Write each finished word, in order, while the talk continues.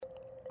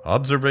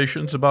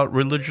Observations about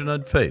religion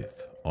and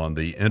faith on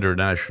the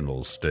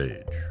international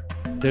stage.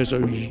 There's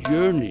a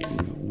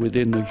yearning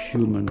within the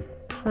human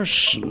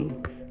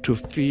person to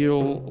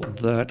feel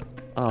that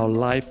our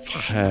life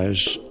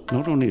has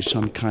not only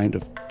some kind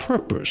of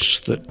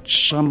purpose, that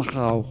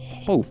somehow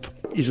hope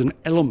is an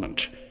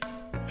element,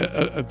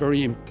 a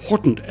very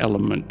important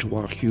element to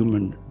our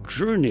human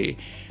journey.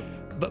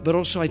 But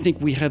also I think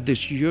we have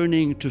this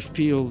yearning to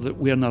feel that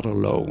we are not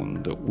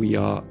alone, that we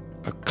are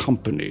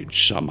accompanied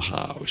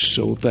somehow,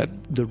 so that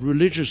the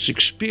religious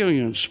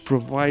experience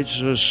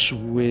provides us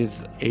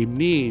with a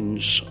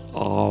means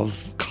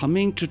of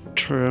coming to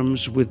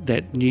terms with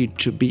that need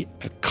to be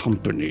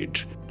accompanied.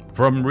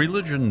 From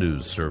Religion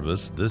News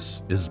Service,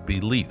 this is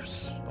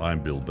Beliefs. I'm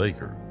Bill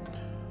Baker.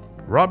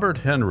 Robert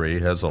Henry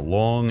has a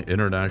long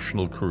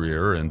international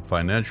career in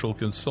financial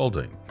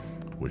consulting,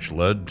 which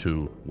led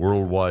to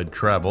worldwide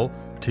travel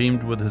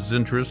teamed with his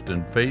interest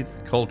in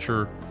faith,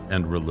 culture,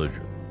 and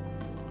religion.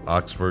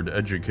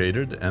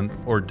 Oxford-educated and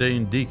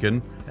ordained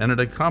deacon and an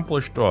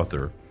accomplished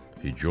author,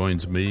 he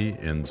joins me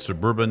in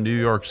suburban New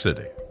York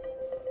City.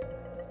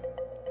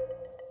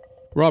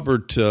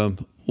 Robert,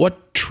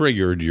 what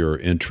triggered your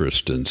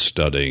interest in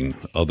studying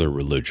other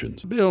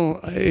religions? Bill,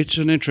 it's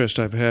an interest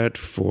I've had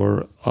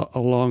for a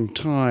long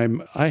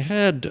time. I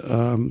had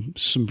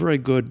some very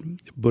good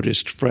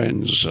Buddhist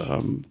friends,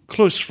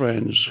 close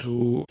friends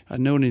who I'd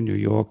known in New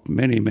York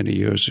many, many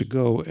years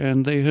ago,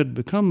 and they had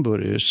become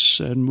Buddhists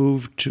and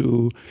moved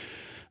to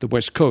the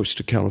West Coast,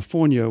 to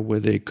California, where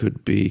they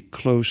could be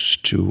close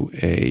to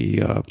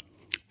a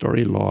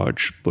very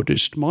large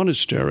Buddhist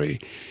monastery.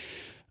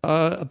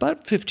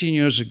 About 15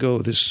 years ago,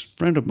 this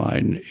friend of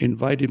mine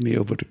invited me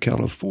over to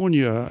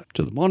California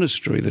to the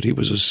monastery that he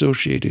was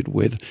associated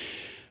with,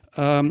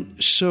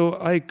 so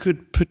I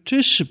could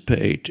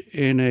participate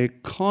in a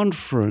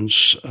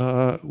conference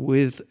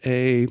with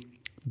a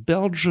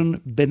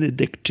Belgian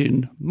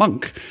Benedictine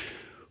monk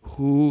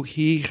who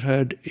he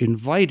and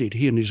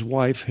his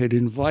wife had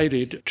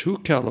invited to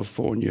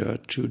California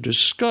to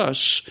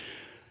discuss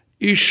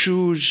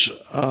issues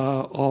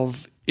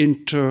of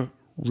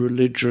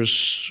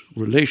interreligious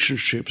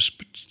relationships,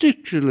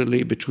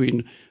 particularly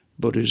between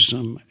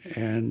Buddhism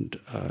and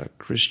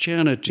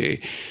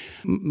Christianity.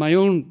 My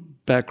own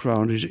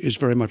background is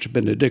very much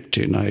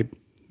Benedictine. I,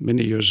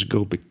 many years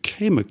ago,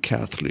 became a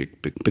Catholic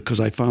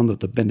because I found that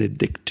the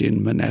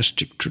Benedictine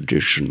monastic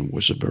tradition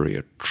was a very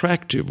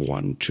attractive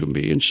one to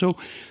me. And so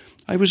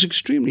I was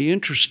extremely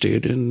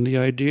interested in the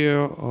idea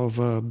of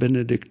a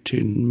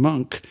Benedictine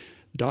monk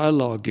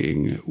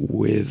dialoguing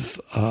with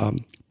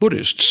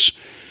Buddhists.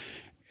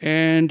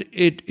 And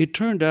it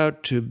turned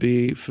out to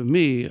be, for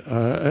me,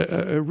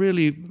 a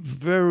really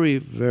very,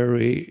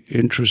 very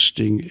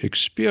interesting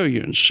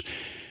experience.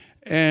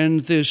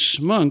 And this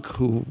monk,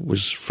 who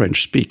was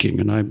French-speaking,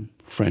 and I'm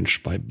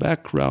French by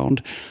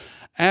background,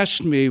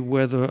 asked me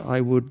whether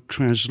I would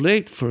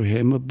translate for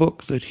him a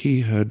book that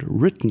he had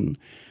written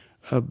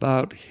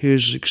about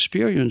his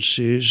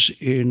experiences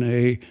in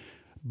a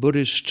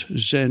Buddhist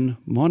Zen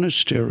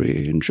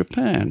monastery in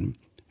Japan.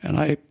 And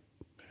I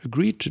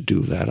agreed to do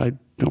that. I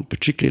don't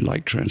particularly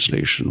like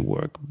translation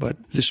work, but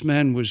this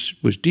man was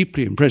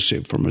deeply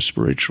impressive from a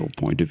spiritual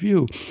point of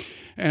view.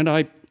 And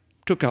I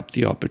took up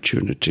the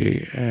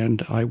opportunity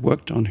and I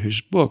worked on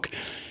his book.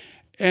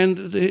 And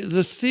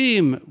the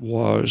theme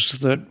was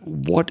that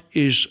what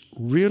is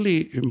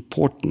really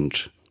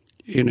important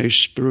in a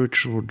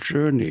spiritual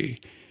journey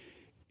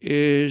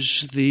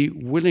is the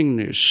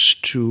willingness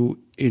to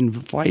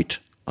invite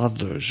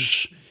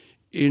others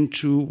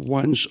into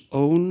one's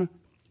own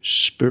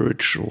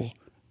spiritual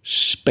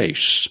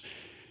space.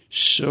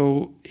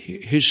 So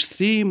his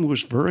theme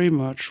was very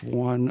much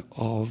one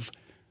of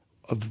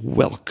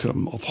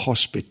welcome, of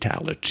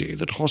hospitality,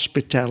 that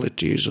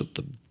hospitality is at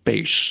the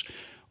base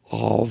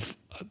of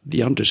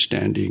the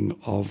understanding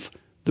of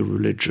the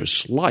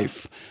religious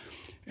life,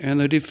 and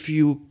that if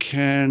you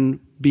can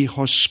be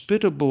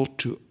hospitable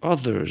to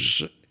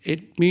others,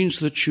 it means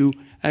that you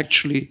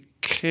actually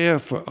care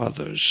for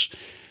others,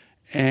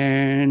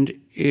 and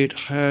it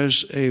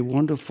has a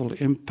wonderful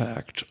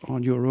impact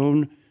on your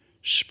own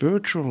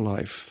spiritual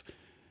life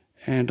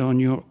and on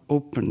your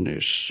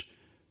openness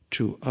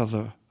to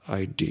other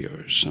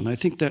ideas. And I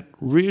think that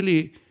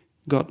really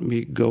got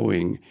me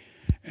going.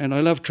 And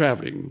I love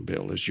traveling,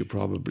 Bill, as you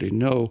probably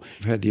know.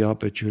 I've had the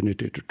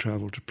opportunity to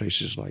travel to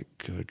places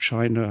like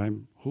China.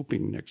 I'm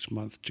hoping next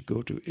month to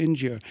go to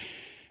India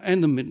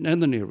and the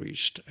Near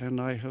East.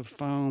 And I have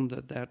found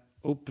that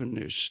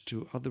openness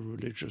to other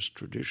religious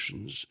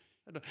traditions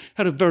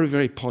had a very,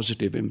 very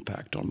positive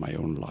impact on my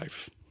own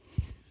life.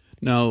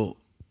 Now,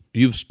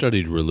 you've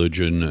studied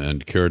religion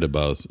and cared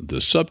about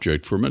the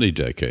subject for many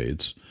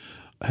decades.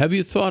 Have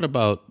you thought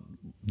about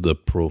the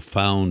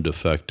profound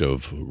effect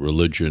of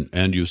religion,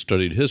 and you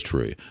studied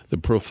history, the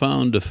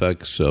profound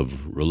effects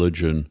of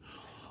religion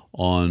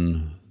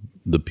on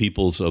the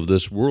peoples of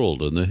this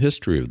world and the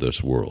history of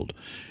this world?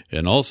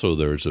 And also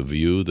there's a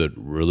view that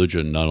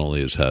religion not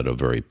only has had a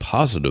very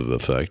positive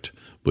effect,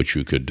 which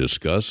you could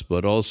discuss,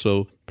 but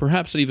also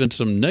perhaps even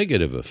some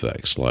negative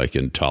effects like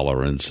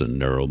intolerance and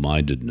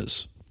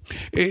narrow-mindedness.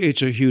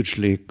 It's a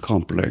hugely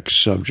complex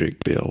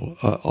subject, Bill,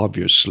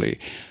 obviously.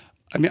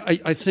 I mean,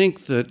 I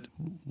think that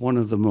one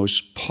of the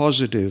most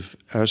positive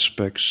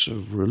aspects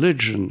of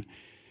religion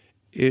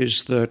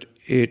is that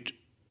it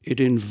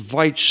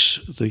invites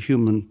the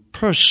human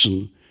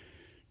person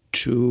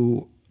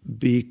to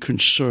be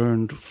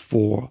concerned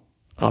for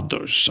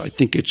others. I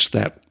think it's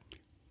that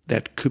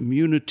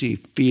community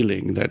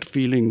feeling, that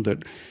feeling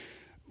that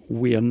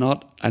we are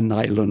not an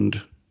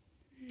island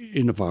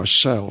in of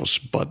ourselves,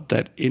 but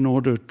that in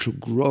order to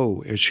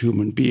grow as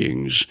human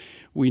beings,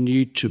 we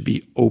need to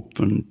be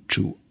open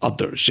to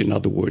others. In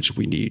other words,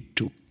 we need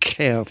to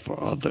care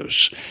for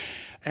others.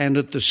 And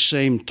at the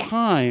same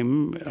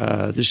time,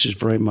 this is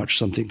very much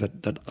something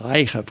that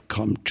I have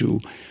come to,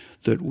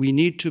 that we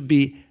need to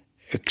be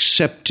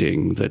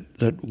accepting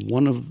that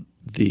one of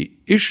the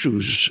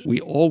issues we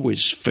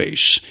always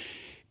face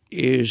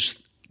is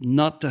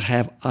not to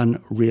have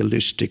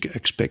unrealistic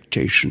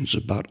expectations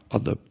about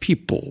other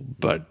people,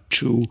 but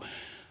to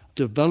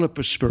develop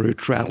a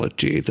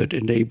spirituality that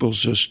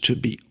enables us to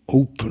be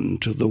open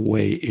to the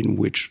way in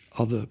which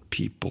other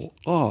people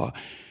are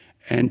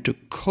and to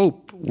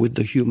cope with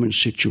the human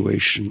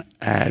situation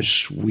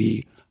as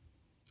we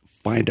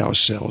find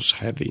ourselves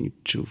having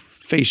to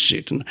face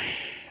it. And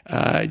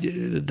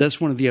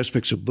that's one of the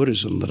aspects of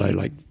Buddhism that I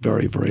like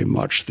very, very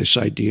much, this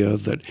idea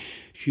that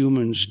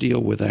humans deal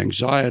with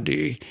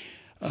anxiety,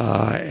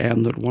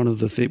 and that one of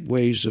the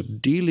ways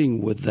of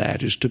dealing with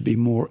that is to be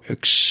more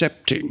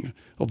accepting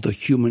of the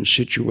human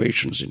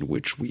situations in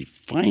which we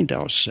find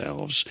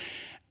ourselves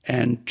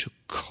and to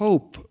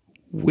cope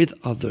with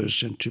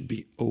others and to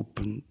be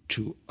open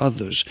to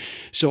others.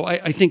 So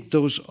I think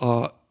those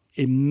are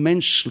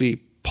immensely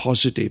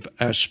positive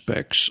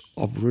aspects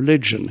of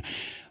religion.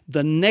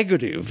 The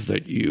negative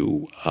that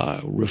you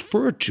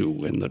refer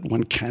to and that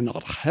one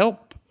cannot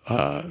help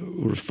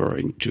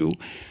referring to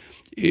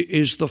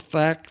is the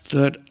fact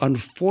that,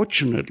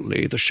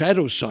 unfortunately, the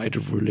shadow side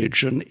of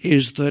religion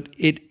is that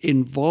it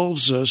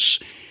involves us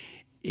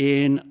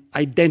in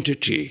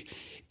identity.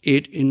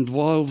 It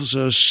involves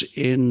us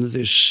in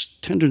this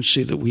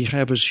tendency that we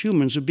have as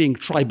humans of being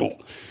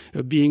tribal,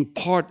 of being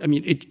part. I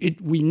mean,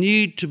 we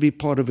need to be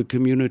part of a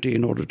community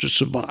in order to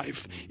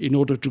survive, in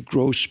order to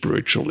grow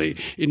spiritually,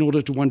 in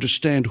order to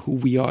understand who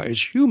we are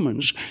as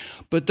humans.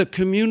 But the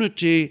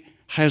community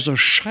has a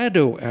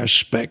shadow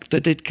aspect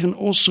that it can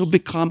also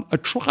become a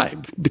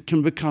tribe, it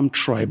can become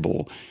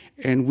tribal,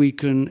 and we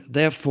can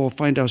therefore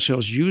find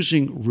ourselves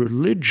using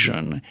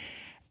religion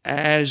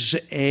as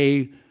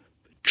a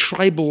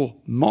tribal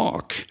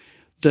mark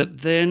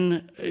that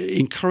then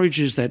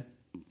encourages that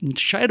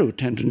shadow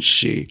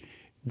tendency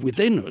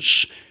within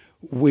us,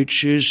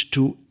 which is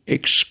to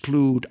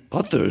exclude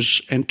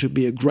others and to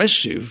be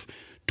aggressive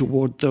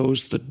toward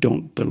those that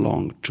don't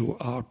belong to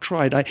our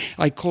tribe.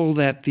 I call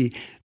that the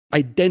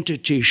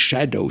identity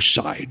shadow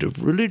side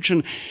of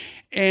religion.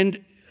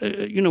 And,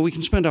 we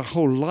can spend our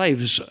whole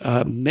lives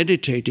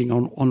meditating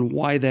on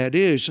why that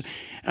is.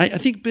 I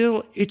think,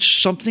 Bill, it's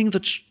something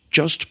that's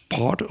just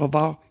part of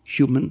our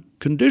human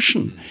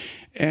condition.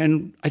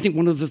 And I think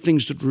one of the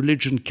things that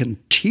religion can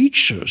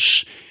teach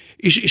us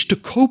is to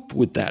cope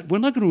with that. We're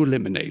not going to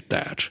eliminate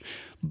that,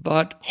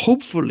 but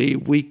hopefully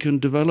we can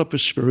develop a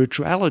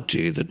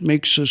spirituality that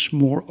makes us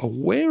more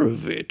aware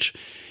of it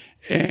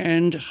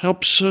and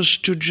helps us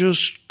to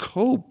just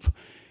cope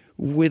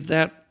with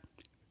that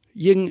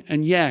yin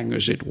and yang,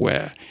 as it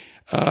were,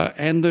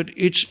 and that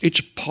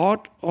it's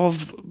part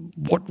of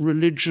what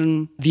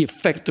religion, the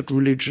effect that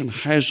religion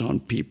has on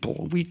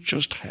people. We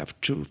just have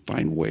to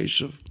find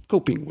ways of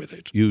coping with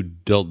it. You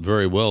dealt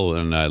very well,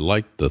 and I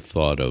like the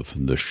thought of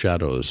the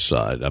shadows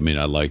side. I mean,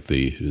 I like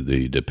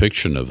the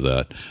depiction of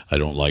that. I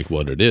don't like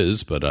what it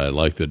is, but I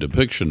like the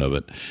depiction of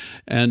it.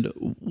 And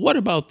what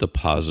about the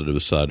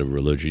positive side of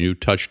religion? You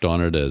touched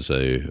on it as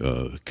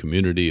a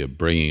community of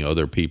bringing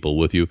other people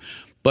with you,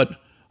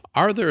 but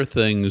are there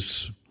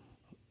things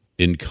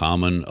in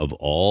common of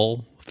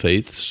all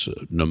faiths,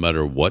 no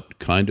matter what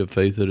kind of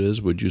faith it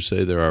is? Would you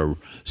say there are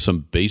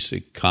some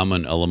basic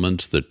common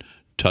elements that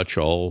touch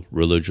all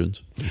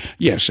religions?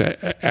 Yes,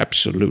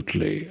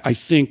 absolutely. I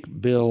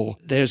think, Bill,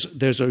 there's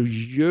a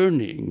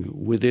yearning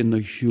within the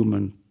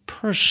human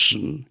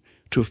person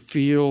to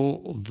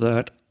feel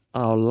that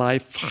our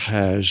life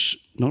has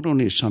not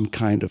only some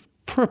kind of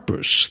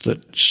purpose,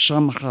 that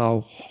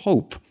somehow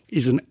hope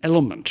is an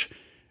element,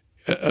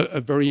 a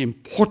very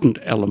important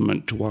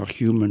element to our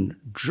human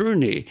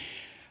journey.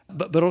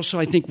 But also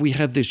I think we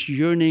have this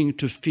yearning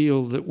to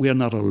feel that we are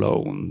not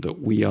alone,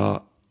 that we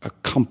are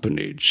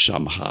accompanied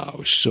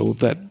somehow, so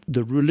that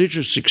the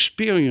religious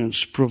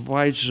experience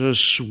provides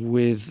us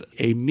with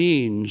a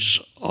means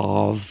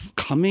of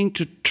coming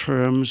to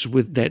terms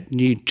with that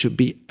need to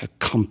be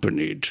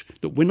accompanied,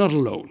 that we're not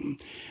alone.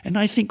 And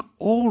I think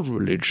all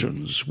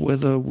religions,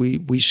 whether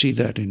we see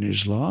that in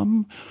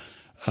Islam,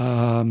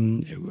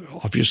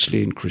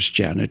 obviously in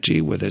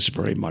Christianity, where there's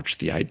very much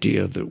the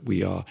idea that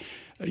we are,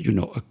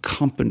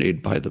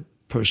 accompanied by the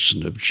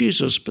person of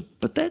Jesus,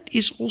 but that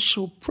is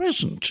also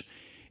present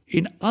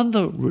in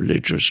other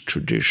religious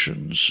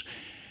traditions.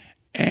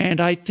 And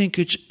I think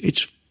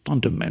it's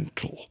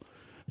fundamental.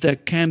 There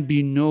can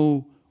be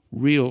no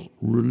real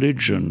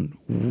religion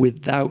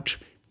without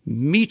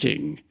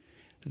meeting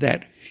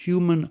that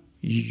human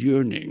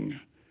yearning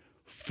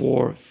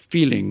for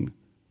feeling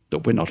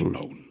that we're not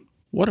alone.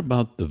 What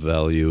about the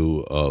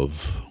value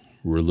of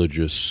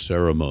religious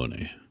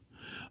ceremony,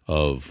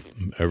 of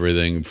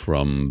everything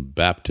from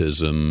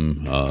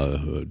baptism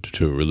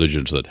to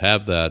religions that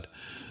have that,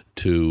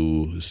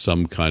 to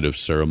some kind of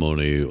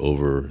ceremony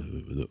over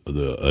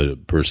a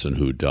person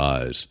who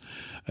dies,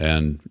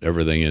 and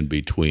everything in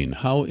between?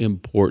 How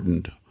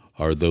important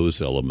are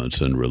those elements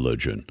in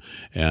religion?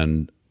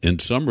 And in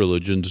some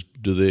religions,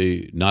 do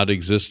they not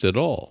exist at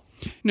all?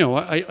 No,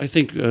 I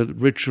think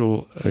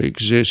ritual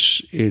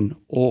exists in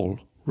all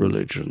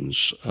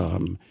religions.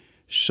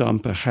 Some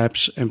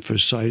perhaps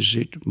emphasize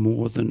it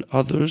more than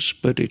others,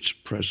 but it's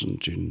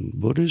present in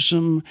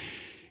Buddhism.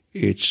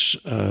 It's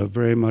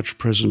very much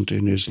present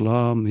in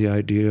Islam, the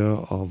idea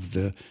of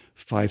the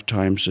 5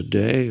 times a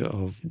day,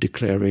 of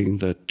declaring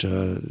that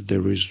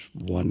there is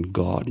one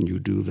God, and you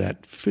do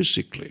that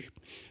physically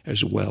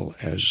as well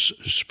as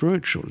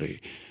spiritually.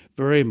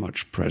 Very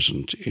much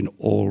present in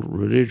all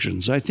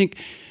religions. I think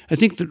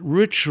that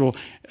ritual,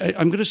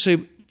 I'm going to say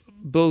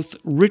both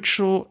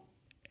ritual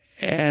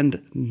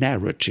and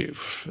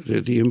narrative,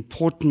 the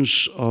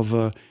importance of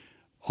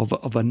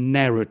a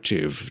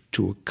narrative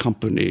to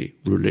accompany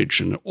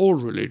religion. All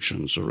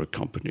religions are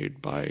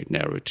accompanied by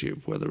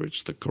narrative, whether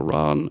it's the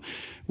Quran,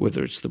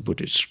 whether it's the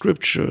Buddhist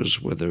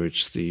scriptures, whether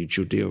it's the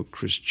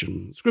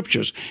Judeo-Christian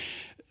scriptures,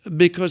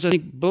 because I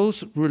think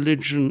both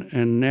religion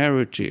and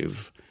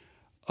narrative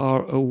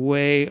are a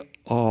way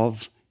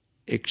of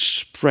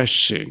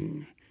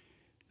expressing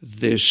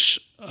this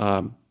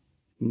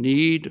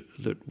need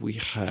that we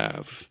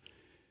have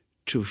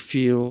to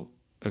feel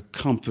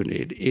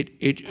accompanied.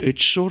 It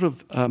sort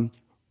of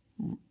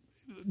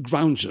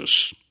grounds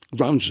us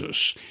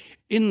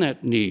in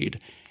that need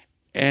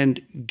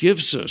and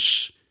gives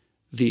us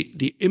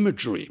the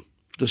imagery,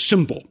 the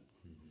symbol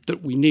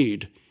that we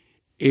need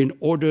in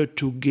order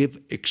to give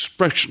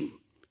expression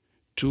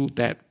to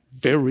that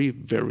very,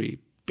 very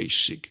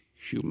basic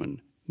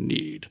human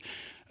need.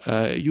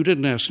 You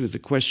didn't ask me the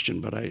question,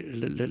 but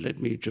let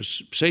me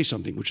just say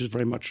something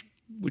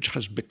which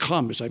has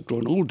become, as I've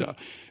grown older,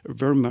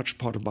 very much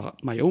part of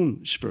my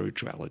own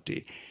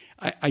spirituality.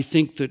 I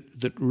think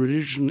that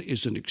religion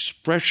is an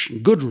expression,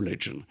 good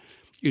religion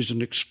is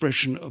an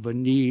expression of a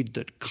need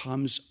that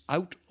comes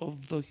out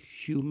of the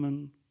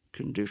human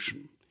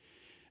condition,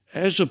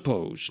 as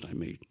opposed, I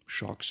may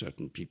shock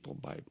certain people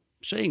by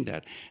saying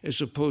that,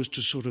 as opposed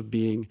to sort of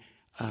being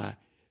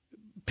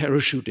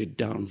parachuted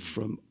down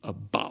from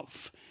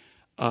above.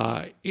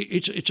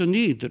 It's a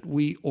need that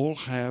we all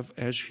have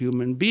as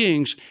human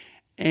beings,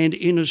 and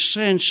in a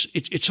sense,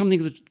 it's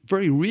something that's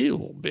very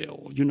real,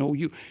 Bill. You know,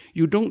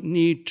 you don't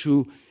need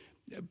to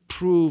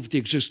prove the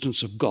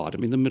existence of God. I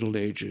mean, the Middle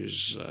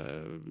Ages,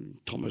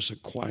 Thomas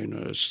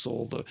Aquinas,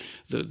 all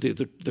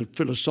the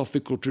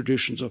philosophical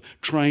traditions of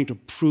trying to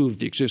prove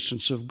the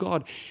existence of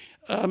God.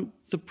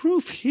 The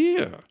proof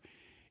here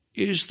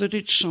is that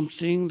it's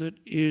something that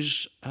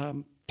is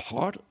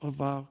part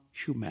of our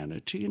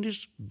humanity and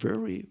is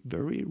very,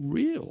 very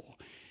real.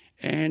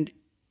 And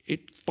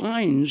it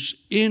finds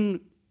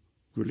in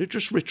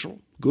religious ritual,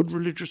 good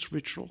religious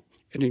ritual,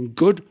 and in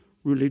good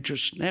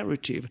religious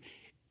narrative,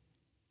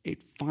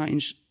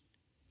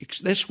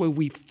 that's where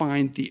we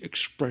find the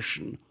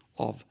expression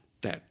of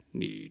that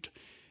need.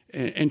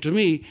 And to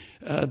me,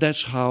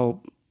 that's how,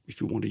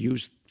 if you want to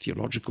use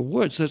theological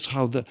words, that's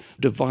how the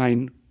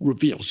divine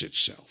reveals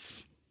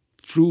itself.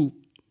 Through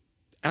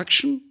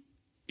action,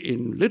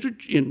 in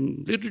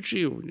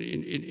liturgy or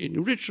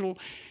in ritual,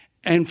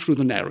 and through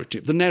the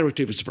narrative. The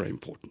narrative is very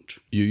important.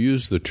 You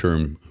use the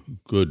term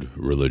good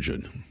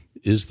religion.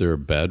 Is there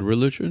bad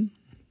religion?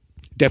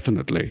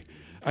 Definitely.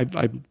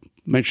 I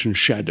mentioned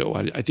shadow.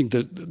 I think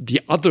that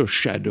the other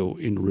shadow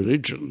in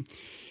religion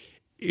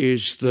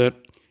is that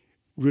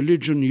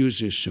religion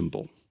uses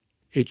symbol.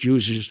 It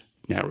uses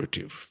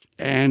narrative.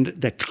 And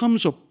there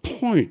comes a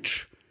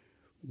point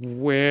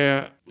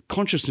where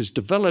consciousness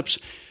develops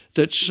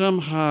that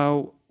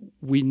somehow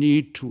we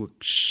need to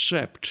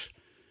accept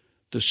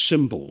the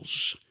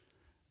symbols,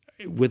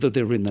 whether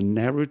they're in the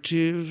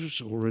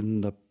narratives or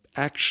in the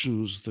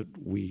actions that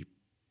we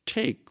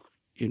take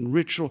in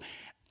ritual,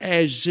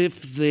 as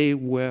if they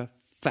were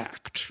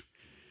fact.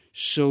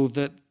 So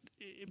that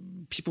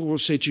people will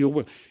say to you,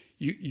 well,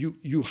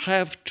 you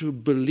have to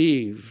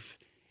believe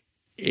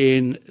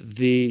in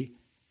the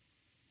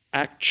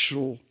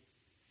actual,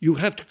 you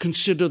have to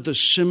consider the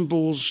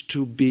symbols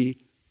to be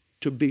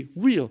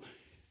real.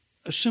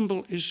 A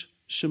symbol is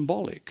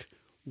symbolic.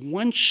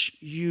 Once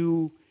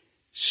you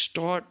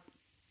start,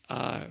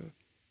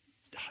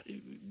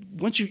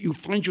 once you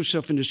find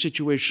yourself in a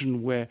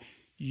situation where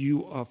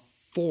you are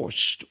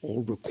forced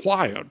or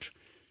required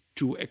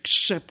to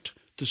accept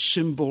the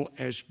symbol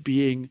as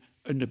being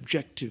an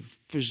objective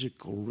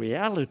physical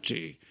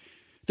reality,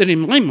 then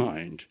in my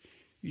mind,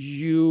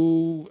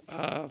 you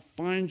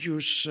find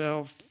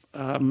yourself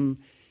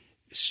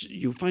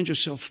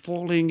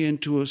falling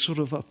into a sort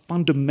of a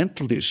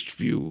fundamentalist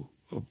view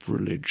of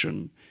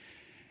religion.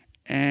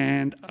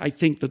 And I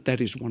think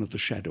that is one of the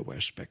shadow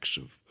aspects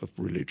of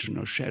religion,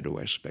 or shadow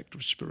aspect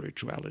of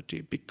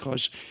spirituality,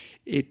 because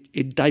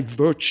it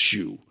diverts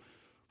you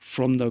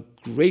from the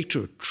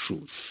greater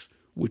truth,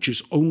 which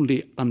is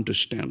only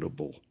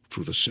understandable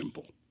through the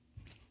symbol.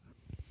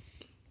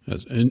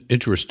 That's an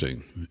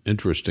interesting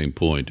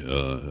point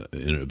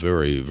in a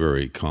very,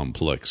 very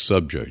complex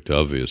subject,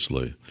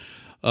 obviously.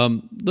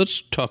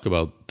 Let's talk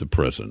about the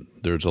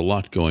present. There's a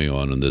lot going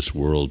on in this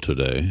world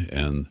today,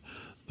 and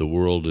the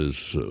world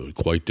is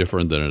quite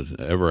different than it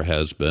ever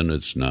has been.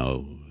 It's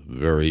now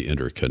very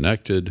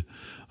interconnected.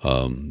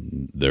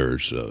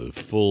 There's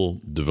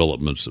full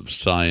developments of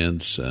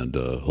science and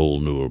a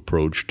whole new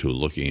approach to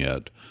looking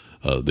at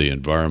the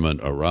environment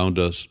around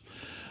us.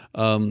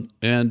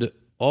 And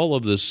all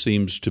of this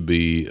seems to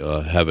be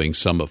having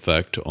some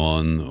effect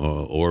on,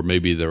 or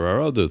maybe there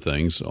are other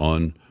things,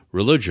 on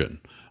religion.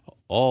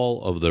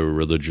 All of the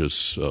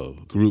religious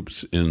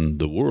groups in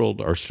the world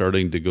are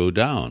starting to go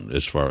down,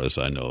 as far as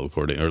I know,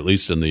 or at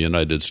least in the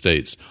United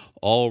States.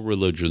 All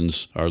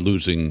religions are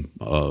losing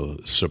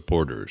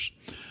supporters.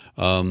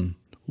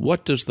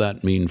 What does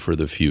that mean for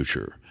the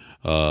future?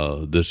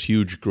 This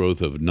huge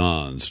growth of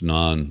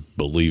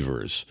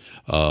non-believers.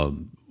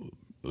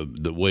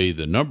 The way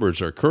the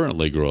numbers are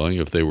currently growing,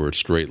 if they were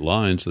straight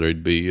lines,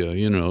 there'd be,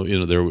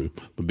 there would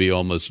be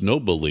almost no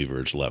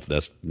believers left.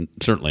 That's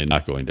certainly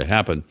not going to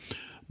happen.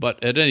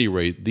 But at any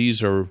rate,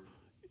 these are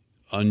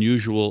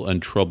unusual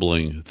and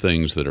troubling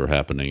things that are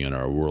happening in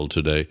our world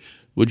today.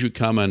 Would you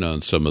comment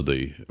on some of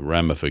the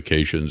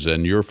ramifications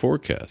and your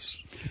forecasts?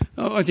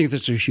 Oh, I think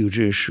that's a huge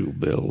issue,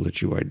 Bill,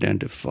 that you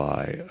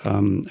identify.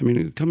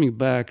 Coming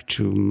back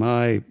to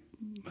my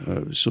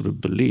sort of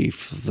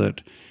belief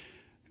that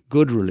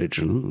good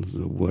religion,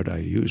 the word I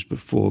used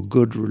before,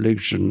 good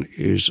religion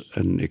is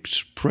an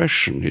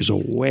expression, is a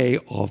way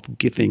of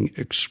giving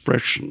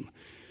expression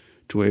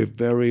to a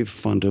very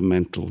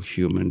fundamental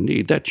human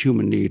need. That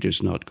human need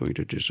is not going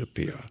to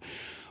disappear.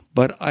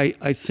 But I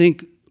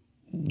think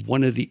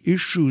one of the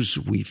issues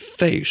we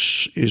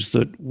face is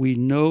that we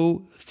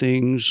know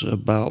things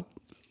about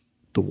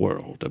the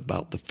world,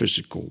 about the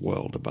physical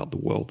world, about the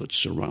world that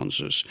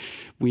surrounds us.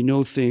 We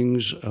know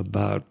things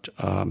about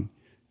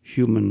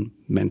human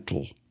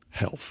mental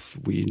health.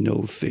 We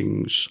know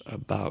things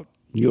about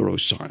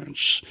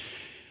neuroscience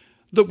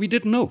that we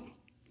didn't know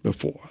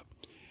before.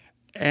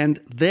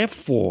 And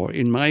therefore,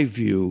 in my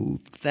view,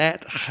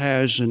 that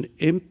has an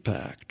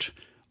impact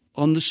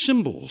on the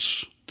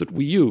symbols that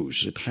we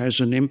use. It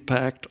has an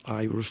impact,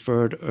 I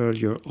referred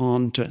earlier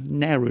on to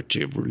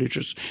narrative,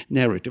 religious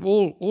narrative.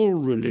 All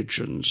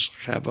religions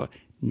have a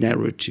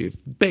narrative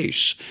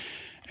base.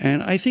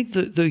 And I think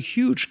the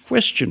huge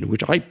question,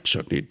 which I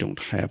certainly don't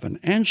have an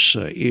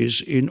answer,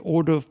 is in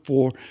order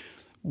for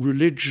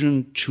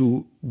religion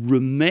to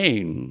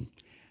remain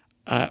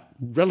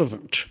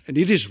relevant, and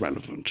it is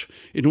relevant,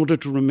 in order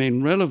to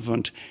remain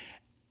relevant,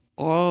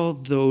 are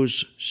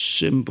those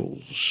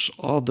symbols,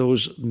 are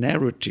those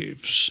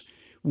narratives,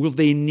 will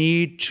they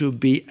need to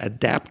be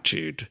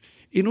adapted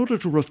in order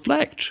to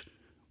reflect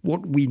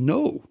what we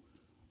know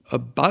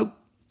about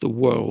the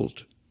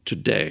world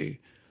today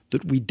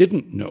that we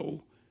didn't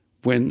know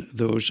when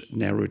those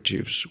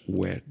narratives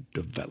were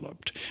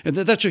developed? And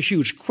that's a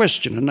huge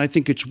question, and I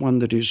think it's one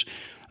that is,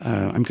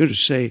 I'm going to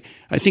say,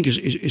 I think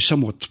is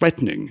somewhat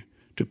threatening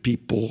to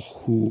people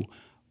who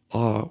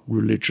are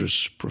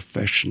religious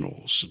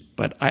professionals.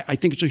 But I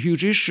think it's a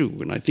huge issue,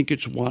 and I think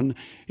it's one,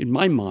 in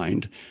my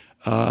mind,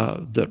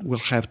 that will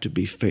have to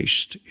be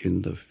faced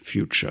in the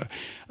future.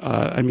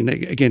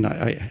 Again,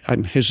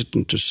 I'm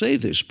hesitant to say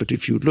this, but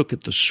if you look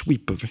at the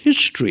sweep of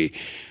history,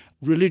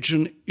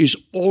 religion is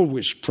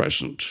always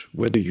present,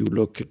 whether you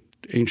look at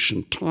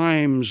ancient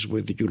times,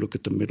 whether you look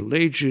at the Middle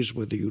Ages,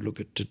 whether you look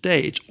at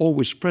today, it's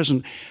always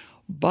present.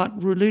 But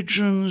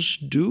religions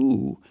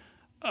do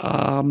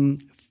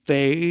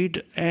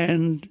fade,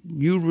 and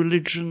new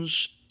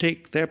religions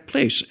take their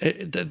place.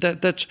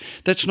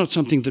 That's not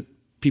something that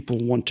people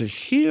want to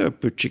hear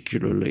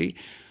particularly,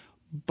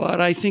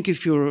 but I think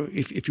if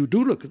you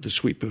do look at the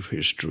sweep of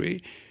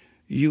history,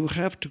 you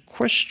have to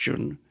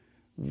question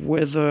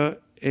whether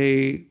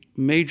a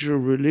major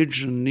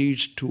religion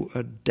needs to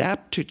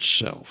adapt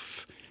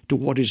itself to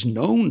what is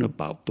known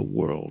about the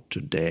world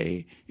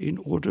today in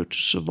order to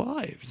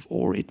survive,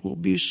 or it will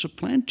be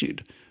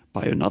supplanted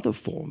by another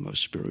form of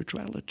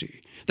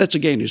spirituality. That,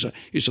 again, is a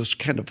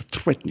kind of a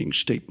threatening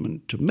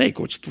statement to make,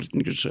 or it's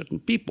threatening to certain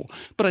people.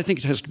 But I think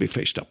it has to be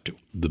faced up to.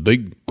 The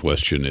big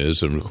question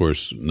is, and of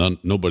course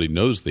nobody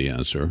knows the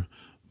answer,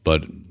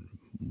 but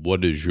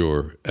what is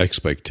your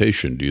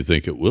expectation? Do you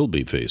think it will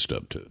be faced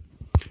up to?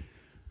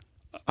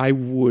 I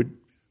would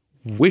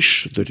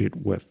wish that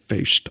it were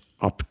faced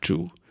up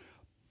to,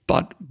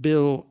 but,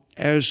 Bill,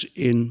 as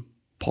in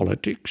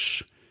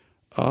politics,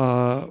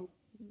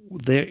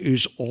 there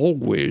is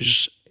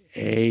always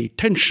a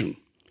tension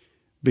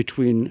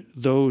between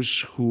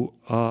those who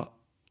are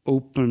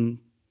open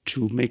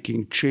to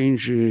making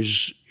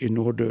changes in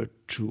order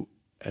to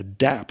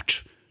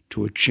adapt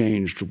to a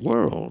changed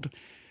world,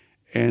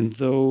 and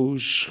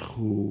those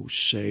who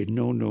say,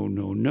 no, no,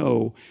 no,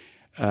 no,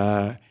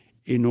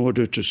 in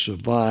order to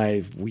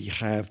survive, we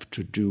have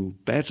to do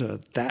better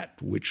that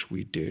which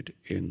we did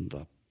in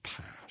the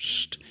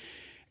past.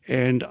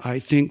 And I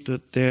think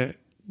that there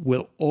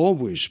will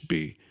always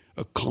be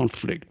a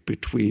conflict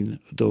between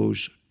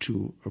those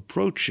two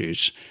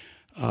approaches.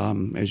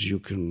 As you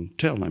can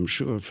tell, I'm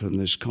sure from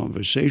this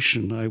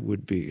conversation, I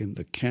would be in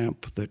the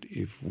camp that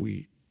if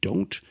we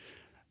don't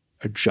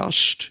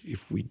adjust,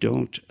 if we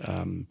don't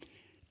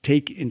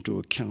take into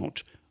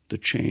account the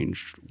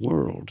changed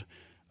world,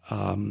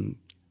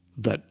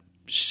 that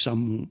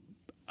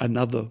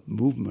another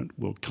movement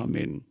will come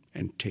in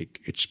and take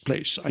its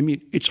place. I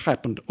mean, it's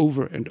happened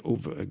over and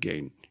over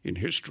again in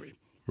history.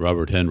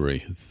 Robert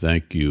Henry,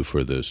 thank you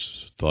for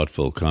this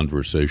thoughtful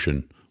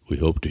conversation. We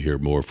hope to hear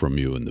more from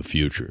you in the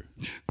future.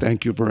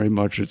 Thank you very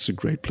much. It's a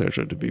great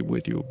pleasure to be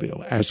with you,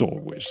 Bill, as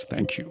always.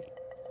 Thank you.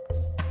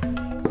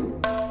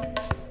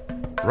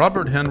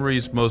 Robert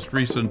Henry's most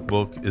recent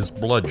book is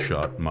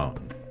Bloodshot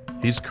Mountain.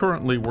 He's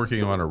currently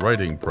working on a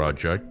writing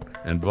project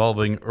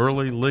involving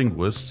early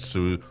linguists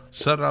who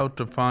set out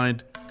to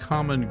find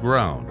common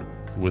ground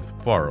with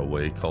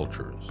faraway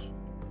cultures.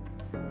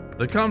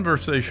 The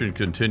conversation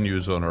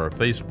continues on our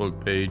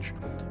Facebook page,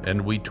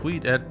 and we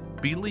tweet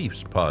at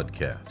Beliefs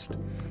Podcast.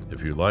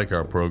 If you like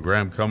our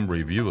program, come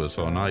review us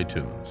on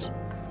iTunes.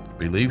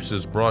 Beliefs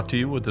is brought to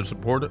you with the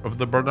support of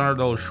the Bernard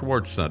L.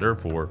 Schwartz Center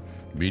for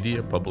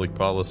Media, Public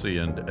Policy,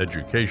 and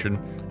Education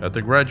at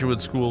the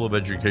Graduate School of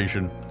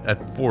Education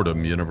at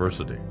Fordham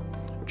University.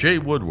 Jay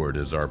Woodward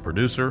is our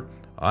producer.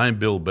 I'm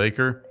Bill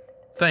Baker.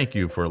 Thank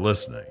you for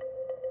listening.